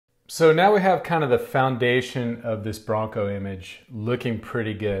So now we have kind of the foundation of this Bronco image looking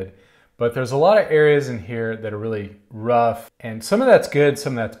pretty good, but there's a lot of areas in here that are really rough, and some of that's good,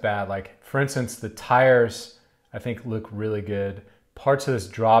 some of that's bad. Like for instance, the tires I think look really good. Parts of this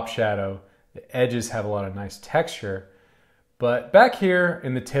drop shadow, the edges have a lot of nice texture, but back here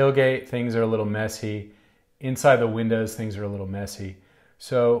in the tailgate, things are a little messy. Inside the windows, things are a little messy.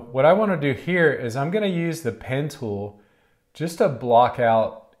 So what I want to do here is I'm going to use the pen tool just to block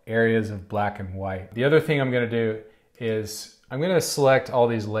out areas of black and white. The other thing I'm going to do is I'm going to select all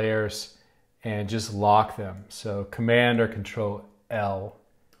these layers and just lock them. So Command or Control L,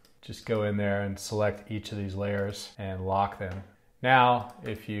 just go in there and select each of these layers and lock them. Now,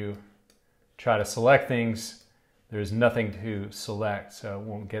 if you try to select things, there's nothing to select, so it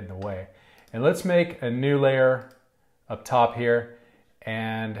won't get in the way. And let's make a new layer up top here.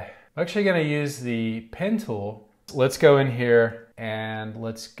 And I'm actually going to use the pen tool. Let's go in here and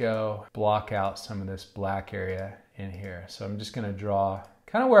let's go block out some of this black area in here. So I'm just going to draw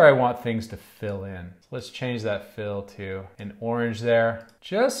kind of where I want things to fill in. Let's change that fill to an orange there,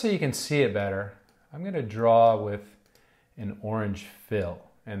 just so you can see it better. I'm going to draw with an orange fill,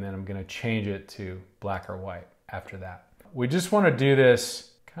 and then I'm going to change it to black or white after that. We just want to do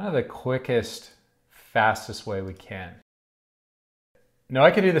this kind of the quickest, fastest way we can. Now I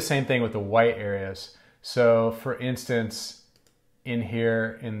could do the same thing with the white areas. So for instance, in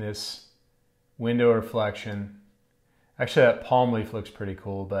here in this window reflection, actually that palm leaf looks pretty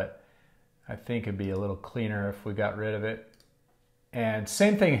cool, but I think it'd be a little cleaner if we got rid of it. And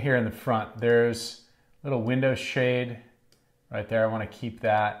same thing here in the front. There's a little window shade right there. I want to keep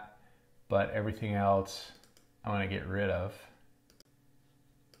that, but everything else I want to get rid of.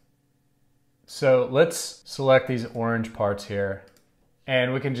 So let's select these orange parts here,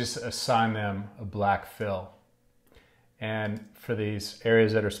 and we can just assign them a black fill. And for these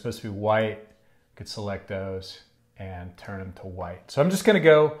areas that are supposed to be white, we could select those and turn them to white. So I'm just going to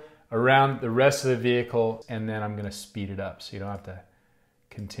go around the rest of the vehicle, and then I'm going to speed it up so you don't have to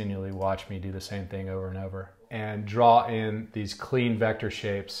continually watch me do the same thing over and over. And draw in these clean vector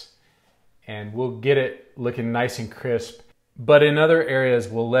shapes, and we'll get it looking nice and crisp. But in other areas,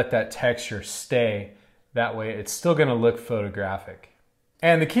 we'll let that texture stay. That way it's still going to look photographic.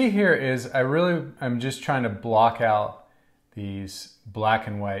 And the key here is I'm just trying to block out these black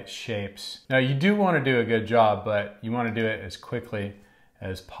and white shapes. Now you do want to do a good job, but you want to do it as quickly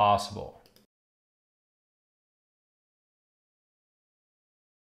as possible.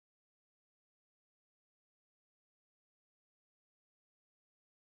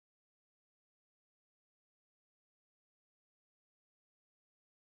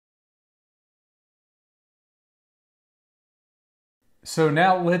 So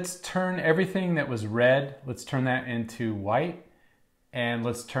now let's turn everything that was red, let's turn that into white, and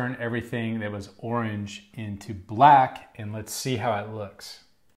let's turn everything that was orange into black, and let's see how it looks.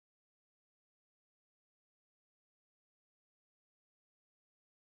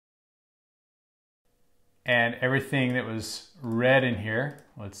 And everything that was red in here,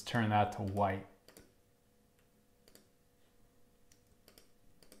 let's turn that to white.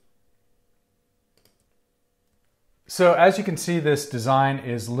 So as you can see, this design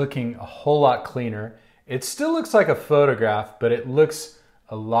is looking a whole lot cleaner. It still looks like a photograph, but it looks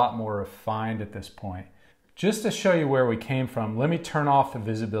a lot more refined at this point. Just to show you where we came from, let me turn off the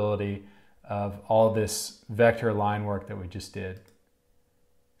visibility of all this vector line work that we just did.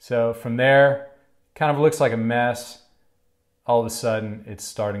 So from there, kind of looks like a mess. All of a sudden, it's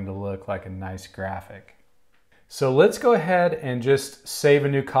starting to look like a nice graphic. So let's go ahead and just save a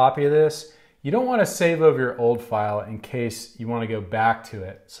new copy of this. You don't want to save over your old file in case you want to go back to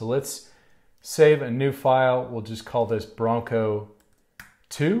it. So let's save a new file. We'll just call this Bronco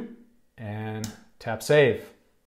 2 and tap save.